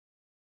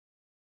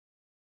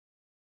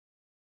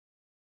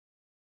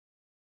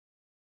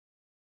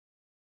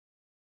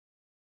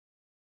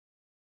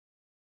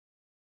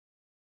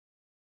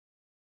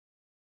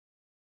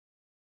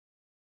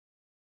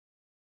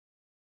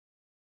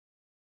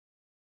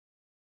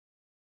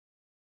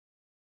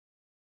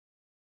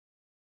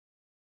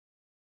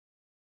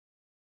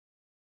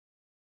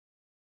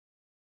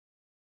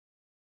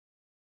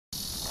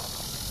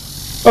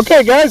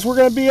Okay, guys, we're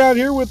going to be out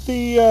here with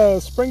the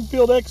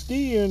Springfield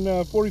XD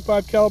in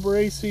 45 caliber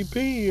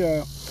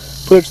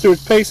ACP. Put it through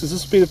its paces.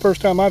 This will be the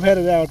first time I've had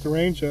it out at the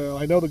range.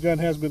 I know the gun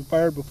has been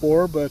fired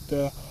before, but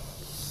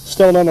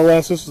still,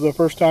 nonetheless, this is the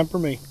first time for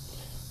me.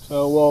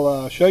 So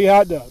we'll show you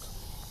how it does.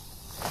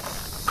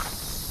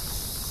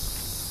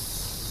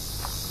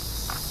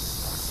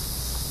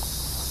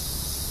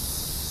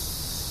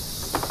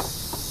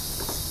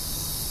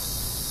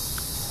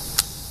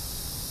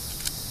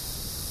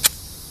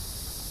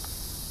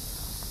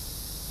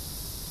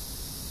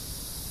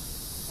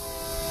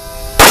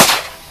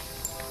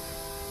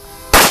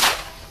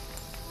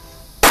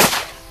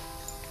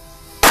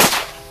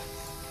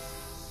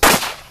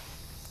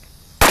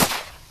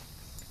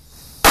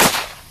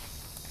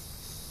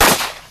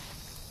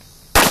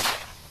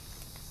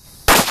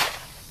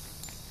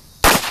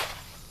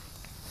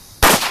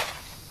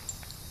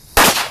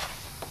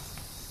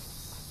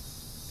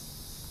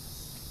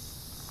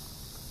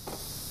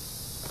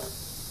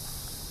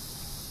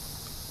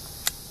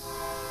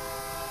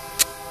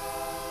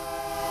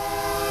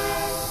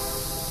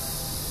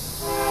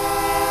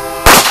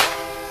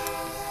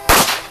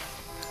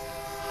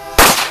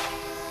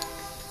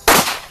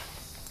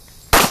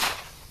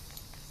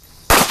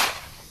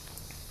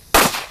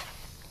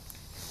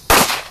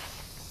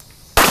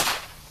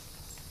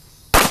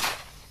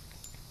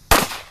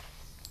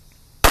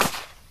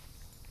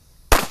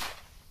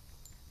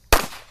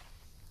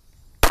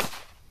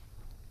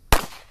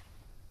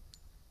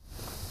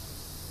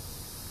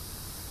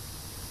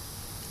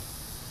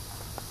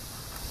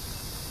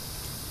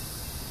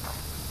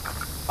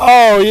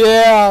 Oh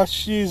yeah,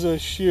 she's a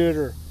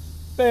shooter.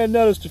 Man,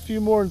 noticed a few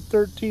more than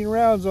 13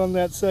 rounds on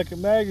that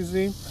second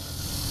magazine.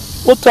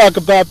 We'll talk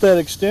about that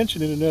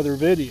extension in another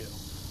video.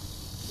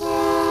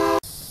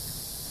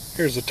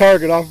 Here's the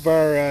target off of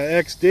our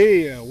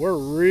XD. We're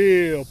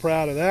real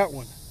proud of that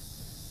one.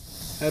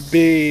 That'd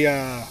be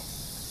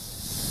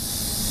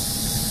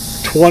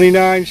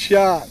 29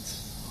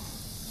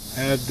 shots.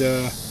 Had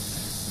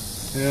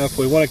if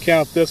we want to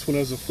count this one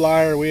as a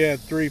flyer, we had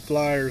 3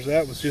 flyers.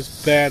 That was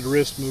just bad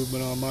wrist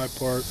movement on my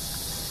part.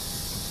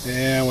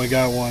 And we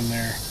got one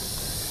there.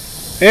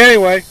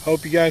 Anyway,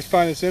 hope you guys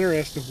find this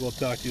interesting. We'll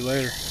talk to you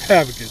later.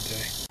 Have a good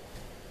day.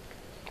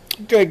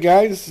 Okay,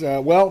 guys.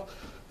 Well,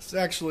 it's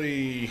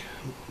actually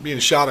being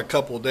shot a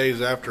couple of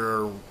days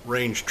after our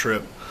range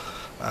trip.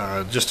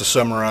 Just to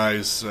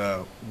summarize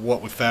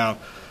what we found.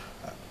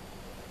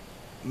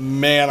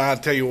 Man, I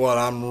tell you what,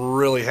 I'm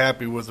really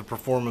happy with the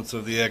performance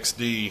of the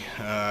XD.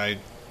 I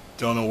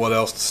don't know what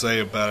else to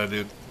say about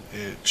it.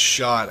 It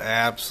shot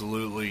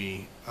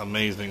absolutely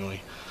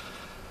amazingly.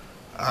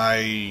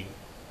 I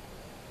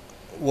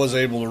was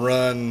able to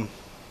run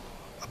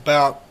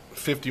about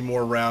 50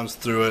 more rounds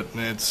through it,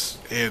 and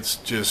it's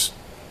just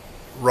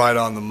right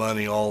on the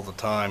money all the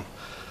time.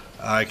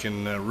 I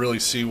can really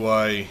see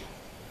why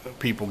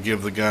people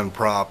give the gun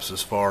props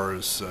as far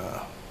as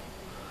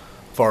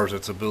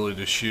its ability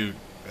to shoot.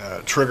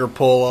 Trigger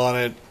pull on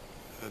it,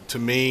 to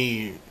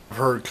me, I've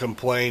heard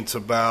complaints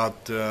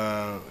about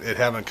it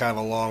having kind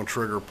of a long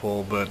trigger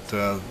pull, but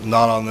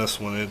not on this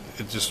one.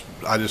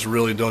 I just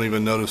really don't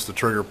even notice the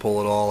trigger pull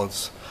at all.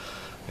 It's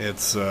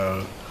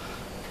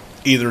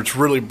either it's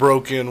really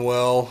broke in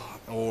well,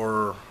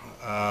 or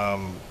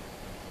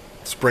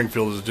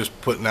Springfield is just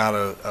putting out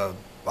a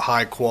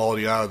high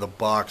quality out of the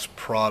box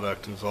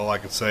product, is all I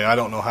can say. I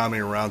don't know how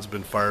many rounds have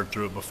been fired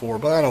through it before,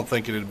 but I don't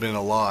think it had been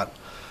a lot.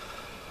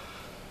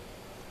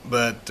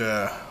 But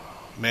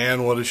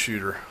man, what a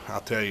shooter,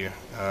 I'll tell you,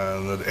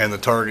 and the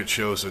target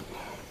shows it.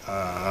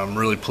 I'm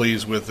really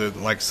pleased with it.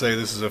 Like I say,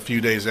 this is a few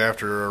days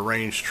after a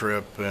range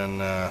trip,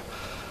 and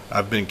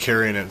I've been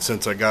carrying it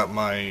since I got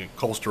my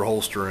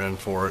holster in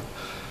for it.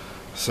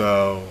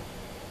 So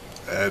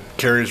it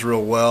carries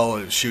real well,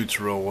 it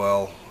shoots real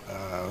well.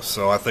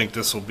 So I think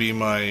this will be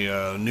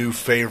my new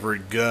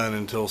favorite gun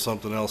until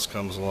something else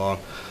comes along.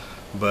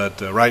 But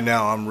right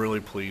now, I'm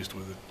really pleased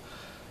with it.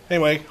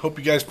 Anyway, hope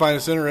you guys find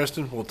this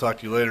interesting. We'll talk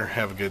to you later.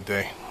 Have a good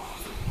day.